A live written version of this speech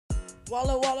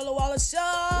Walla Walla Walla Show.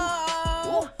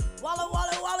 Walla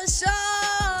Walla Walla Show.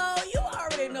 You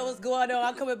already know what's going on.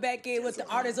 I'm coming back in with the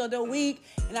artist of the week,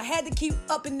 and I had to keep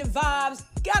upping the vibes.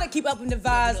 Gotta keep upping the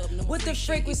vibes with the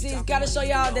frequencies. Gotta show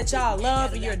y'all that y'all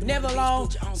love and you're never alone.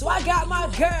 So I got my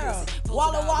girl,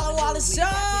 Walla Walla Walla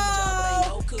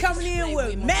Show, coming in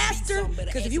with master.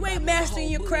 Because if you ain't mastering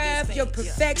your craft, your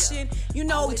perfection, you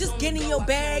know, just getting in your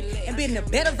bag and being a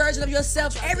better version of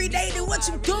yourself every day than what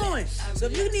you're doing. So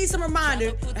if you need some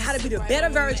reminder on how to be the better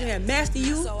version and master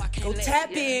you, go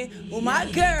tap in with my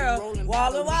girl,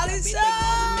 Walla Walla Show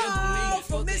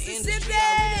from Mississippi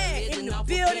in the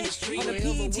building on the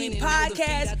PEG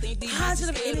podcast,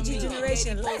 Positive Energy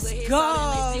Generation. Let's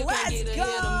go. Let's go.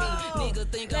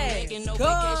 Let's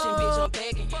go.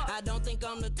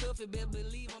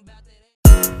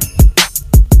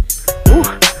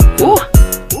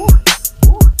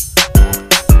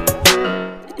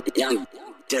 Young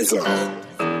Dizzle.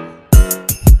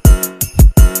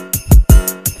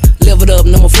 Leveled up,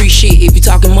 no more free shit. If you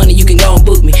talking money, you can go and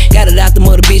book me. Got it out the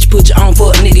mother, bitch. Put your on for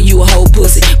a nigga, you a whole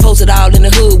pussy. Posted all in the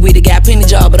hood with it. Got plenty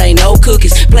job, but ain't no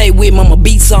cookies. Play with mama,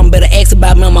 beat something. Better ask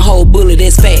about me, I'm a whole bullet.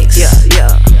 That's facts.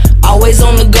 Yeah. Always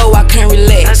on the go, I can't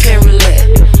relax.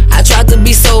 I tried to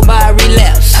be sober, I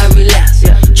relapse.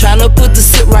 Tryna put the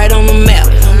sit right on the map,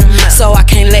 so I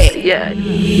can't lag.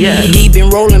 Keep been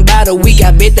rolling by the week,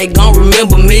 I bet they gon'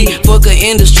 remember me. Fuck a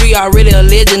industry, already a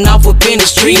legend off up in the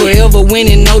street. Forever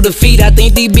winning, no defeat, I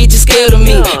think these bitches scared of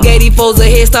me. Gave these foes a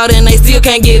head start and they still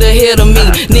can't get ahead of me.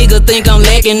 Nigga think I'm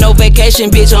lacking, no vacation,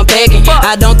 bitch, I'm packing.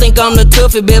 I don't think I'm the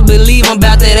toughest, better believe I'm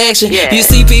about that action. You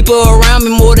see people around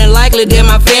me, more than likely that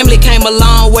my family came a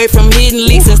long way from hitting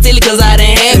leaks and stealing cause I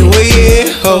didn't have it. Where you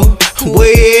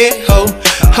at, ho?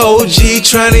 Ho G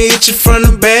tryna hit you from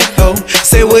the back, ho.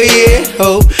 Say where you at,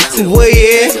 ho? Say where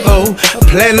you at, ho?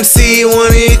 Platinum C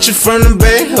wanna hit you from the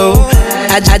back, ho.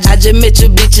 I just met your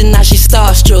bitch and now she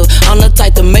starstruck. I'm the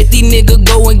type to make these niggas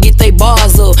go and get they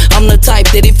bars up. I'm the type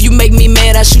that if you make me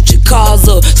mad, I shoot your cars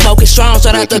up. Smoking strong,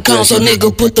 shout out the console,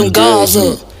 nigga, put them guards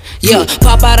up. Yeah,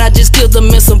 pop out, I just killed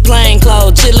them in some plain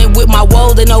clothes. Chillin' with my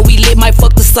woes, they know we lit, might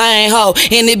fuck the same hoe.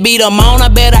 And it beat them on, I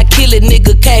bet I kill it,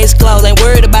 nigga, case closed. Ain't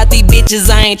worried about these bitches,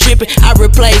 I ain't trippin', I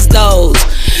replace those.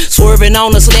 Swerving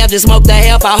on the slab, just smoked the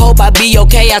half, I hope I be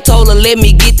okay. I told her, let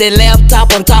me get that laptop,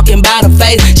 I'm talking about her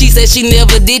face. She said she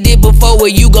never did it before,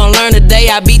 well, you gon' learn today.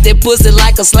 I beat that pussy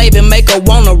like a slave and make her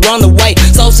wanna run away.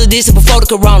 Social distance before the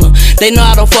corona, they know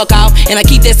I don't fuck off. And I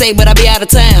keep that safe, but I be out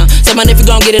of town. So my nephew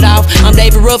gon' get it off, I'm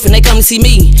David Ruffin. They come to see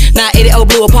me. Now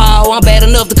 80 Blue Paul, I'm bad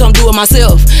enough to come do it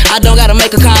myself. I don't gotta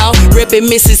make a call. Rippin'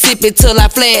 Mississippi till I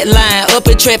flatline. Up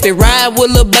in traffic, ride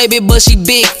with lil' baby, but she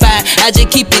big fine. I just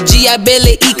keep it G, I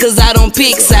barely eat cause I don't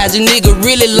pick sides. You nigga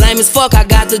really lame as fuck, I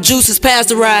got the juices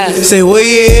pasteurized. Say where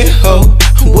you at, ho?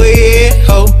 Where you at,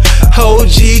 ho? Ho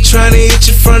G tryna hit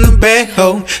you from the back,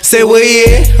 ho. Say where you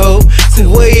at, ho? Say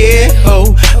where you